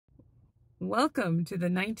Welcome to the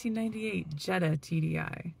 1998 Jetta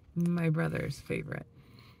TDI, my brother's favorite.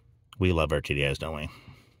 We love our TDIs, don't we?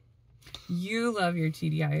 You love your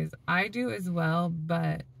TDIs. I do as well,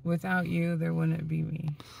 but without you, there wouldn't be me.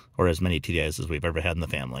 Or as many TDIs as we've ever had in the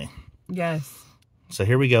family. Yes. So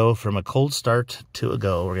here we go, from a cold start to a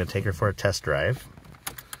go. We're going to take her for a test drive.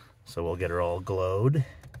 So we'll get her all glowed.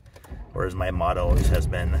 Or as my motto always has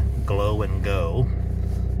been, glow and go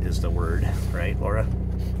is the word. Right, Laura?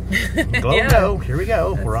 Glow and go. Here we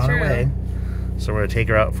go. We're on our way. So we're going to take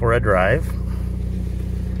her out for a drive.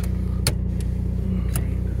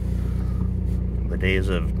 The days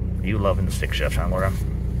of you loving stick shift, huh, Laura?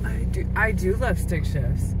 I do love stick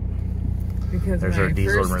shifts. Because there's our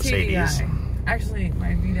diesel Mercedes. TDI, actually, my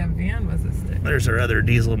VW van was a stick. There's our other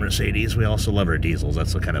diesel Mercedes. We also love our diesels.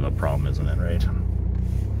 That's kind of a problem, isn't it, right?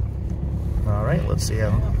 All right, let's see.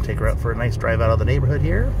 I'll take her out for a nice drive out of the neighborhood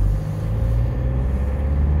here.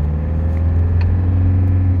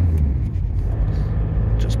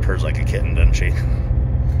 Just purrs like a kitten, doesn't she?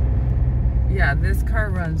 Yeah, this car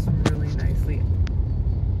runs really nicely.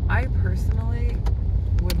 I personally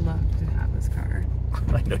would love to have this car.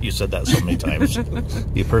 I know you said that so many times.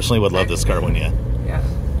 You personally would love this car, wouldn't you? Yeah,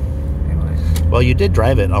 I would. Well, you did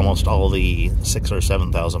drive it almost all the 6,000 or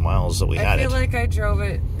 7,000 miles that we had it. I feel like I drove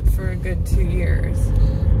it for a good 2 years.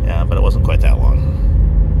 Yeah, but it wasn't quite that long.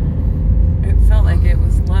 It felt like it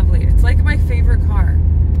was lovely. It's like my favorite car.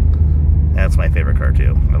 That's my favorite car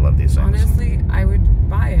too. I love these things. Honestly, I would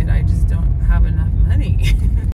buy it. I just don't have enough money.